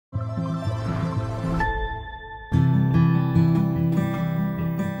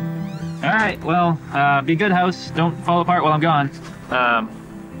right, well, be good, house. Don't fall apart while I'm gone.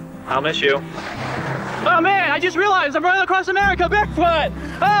 I'll miss you. Oh man, I just realized I'm running across America barefoot!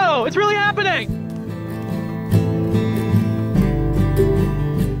 Oh, it's really happening!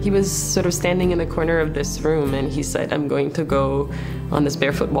 He was sort of standing in the corner of this room and he said, I'm going to go on this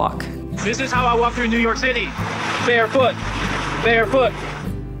barefoot walk. This is how I walk through New York City. Barefoot, barefoot.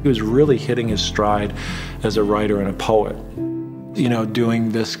 He was really hitting his stride as a writer and a poet. You know,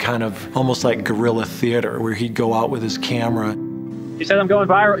 doing this kind of almost like guerrilla theater where he'd go out with his camera. He said I'm going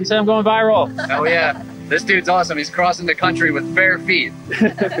viral. He said I'm going viral. Oh yeah, this dude's awesome. He's crossing the country with bare feet.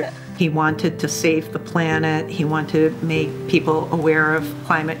 He wanted to save the planet. He wanted to make people aware of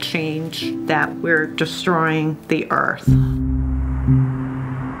climate change, that we're destroying the Earth.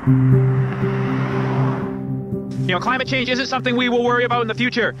 You know, climate change isn't something we will worry about in the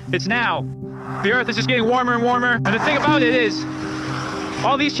future. It's now. The Earth is just getting warmer and warmer. And the thing about it is,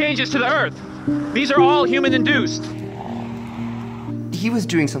 all these changes to the Earth, these are all human-induced. He was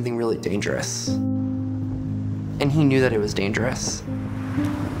doing something really dangerous. And he knew that it was dangerous.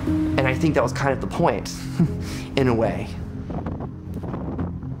 And I think that was kind of the point, in a way.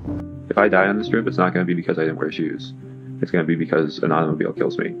 If I die on this trip, it's not going to be because I didn't wear shoes. It's going to be because an automobile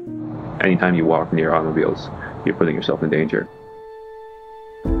kills me. Anytime you walk near automobiles, you're putting yourself in danger.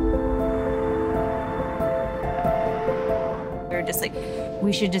 We were just like,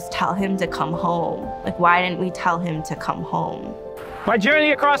 we should just tell him to come home. Like, why didn't we tell him to come home? My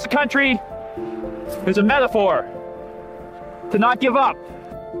journey across the country is a metaphor to not give up.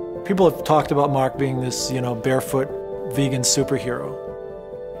 People have talked about Mark being this, you know, barefoot vegan superhero.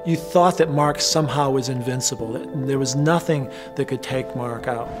 You thought that Mark somehow was invincible, that there was nothing that could take Mark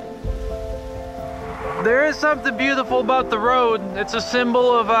out. There is something beautiful about the road. It's a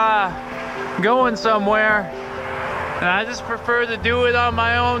symbol of going somewhere. And I just prefer to do it on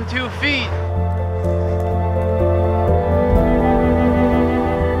my own 2 feet.